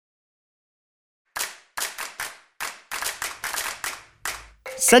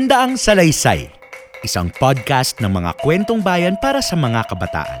Sandaang Salaysay, isang podcast ng mga kwentong bayan para sa mga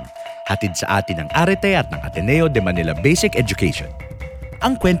kabataan. Hatid sa atin ng Arete at ng Ateneo de Manila Basic Education.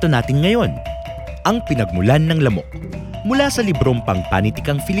 Ang kwento natin ngayon, ang pinagmulan ng lamok. Mula sa librong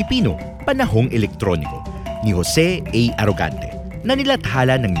Pangpanitikang Filipino, Panahong Elektroniko, ni Jose A. Arrogante, na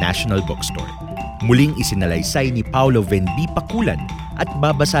nilathala ng National Bookstore. Muling isinalaysay ni Paulo Van B. Pakulan at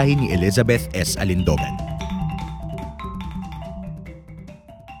babasahin ni Elizabeth S. Alindogan.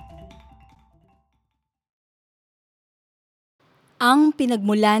 Ang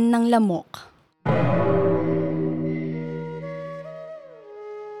pinagmulan ng lamok.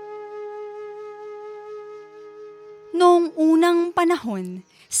 Noong unang panahon,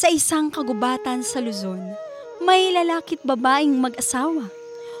 sa isang kagubatan sa Luzon, may lalaki't babaeng mag-asawa.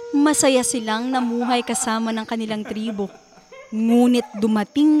 Masaya silang namuhay kasama ng kanilang tribo. Ngunit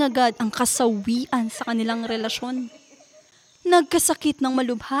dumating agad ang kasawian sa kanilang relasyon. Nagkasakit ng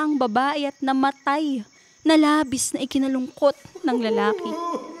malubha ang babae at namatay na labis na ikinalungkot ng lalaki.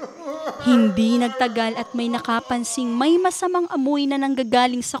 Hindi nagtagal at may nakapansing may masamang amoy na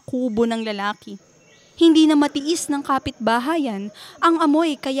nanggagaling sa kubo ng lalaki. Hindi na matiis ng kapitbahayan ang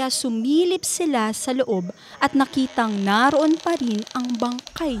amoy kaya sumilip sila sa loob at nakitang naroon pa rin ang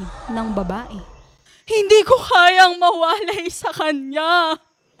bangkay ng babae. Hindi ko kayang mawalay sa kanya.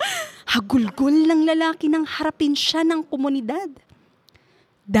 Hagulgol ng lalaki nang harapin siya ng komunidad.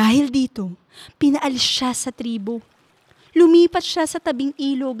 Dahil dito, pinaalis siya sa tribo. Lumipat siya sa tabing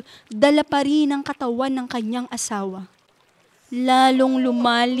ilog, dala pa rin ang katawan ng kanyang asawa. Lalong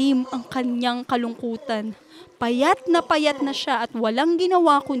lumalim ang kanyang kalungkutan. Payat na siya at walang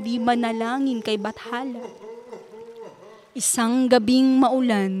ginawa kundi manalangin kay Bathala. Isang gabing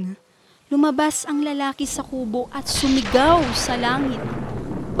maulan, lumabas ang lalaki sa kubo at sumigaw sa langit.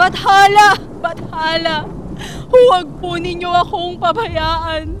 Bathala! Bathala! Huwag po ninyo akong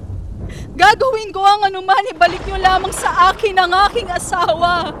pabayaan. Gagawin ko ang anuman, ibalik nyo lamang sa akin ang aking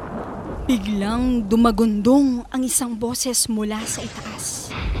asawa. Biglang dumagundong ang isang boses mula sa itaas.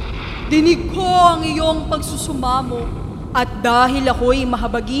 Dinig ko ang iyong pagsusumamo at dahil ako'y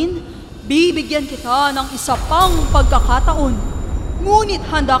mahabagin, bibigyan kita ng isa pang pagkakataon. Ngunit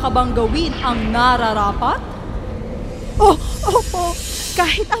handa ka bang gawin ang nararapat? Opo,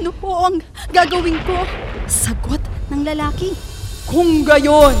 kahit ano po ang gagawin ko. Sagot ng lalaki. Kung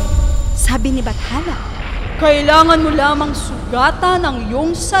gayon, sabi ni Bathala, kailangan mo lamang sugatan ang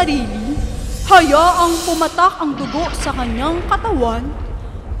iyong sarili, hayaang pumatak ang dugo sa kanyang katawan,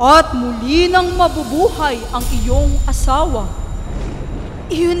 at muli nang mabubuhay ang iyong asawa.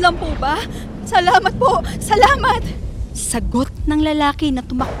 Iyon lang po ba? Salamat po! Salamat! Sagot ng lalaki na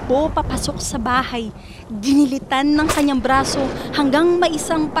tumakbo papasok sa bahay. Ginilitan ng kanyang braso hanggang may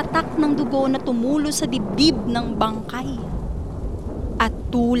isang patak ng dugo na tumulo sa dibdib ng bangkay. At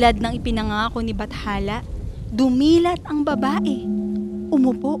tulad ng ipinangako ni Bathala, dumilat ang babae.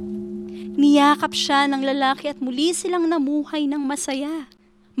 Umupo. Niyakap siya ng lalaki at muli silang namuhay ng masaya,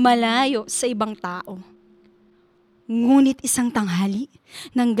 malayo sa ibang tao. Ngunit isang tanghali,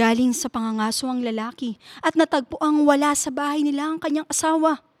 nanggaling sa pangangaso ang lalaki at natagpo ang wala sa bahay nila ang kanyang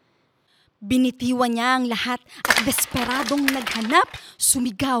asawa. Binitiwan niya ang lahat at desperadong naghanap,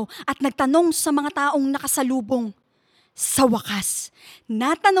 sumigaw at nagtanong sa mga taong nakasalubong. Sa wakas,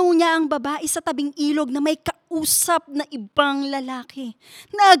 natanaw niya ang babae sa tabing ilog na may kausap na ibang lalaki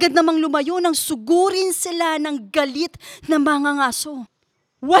na agad namang lumayo nang sugurin sila ng galit na mga ngaso.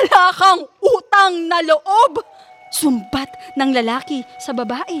 Wala kang utang na loob! Sumbat ng lalaki sa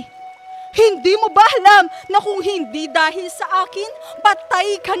babae. Hindi mo ba alam na kung hindi dahil sa akin,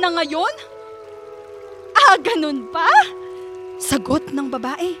 patay ka na ngayon? Ganun ba? Sagot ng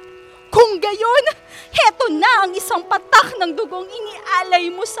babae. Kung gayon, heto na ang isang patak ng dugong inialay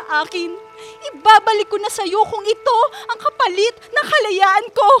mo sa akin. Ibabalik ko na sa iyo kung ito ang kapalit ng kalayaan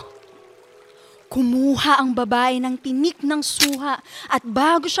ko. Kumuha ang babae ng tinik ng suha at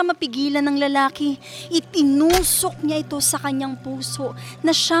bago siya mapigilan ng lalaki, itinusok niya ito sa kanyang puso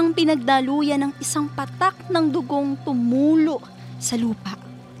na siyang pinagdaluyan ng isang patak ng dugong tumulo sa lupa.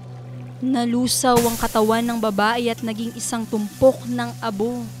 Nalusaw ang katawan ng babae at naging isang tumpok ng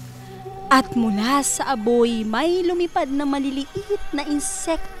abo. At mula sa aboy may lumipad na maliliit na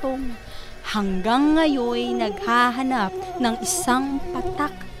insektong hanggang ngayon naghahanap ng isang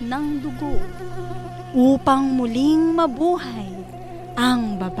patak ng dugo upang muling mabuhay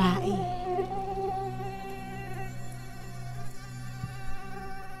ang babae.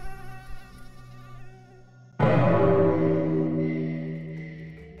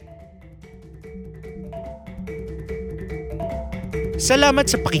 Salamat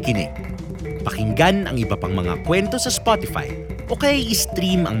sa pakikinig. Pakinggan ang iba pang mga kwento sa Spotify o kaya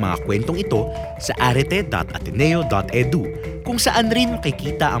i-stream ang mga kwentong ito sa arete.ateneo.edu kung saan rin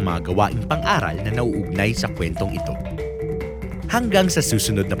makikita ang mga gawaing pang-aral na nauugnay sa kwentong ito. Hanggang sa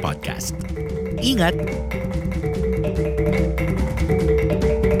susunod na podcast. Ingat!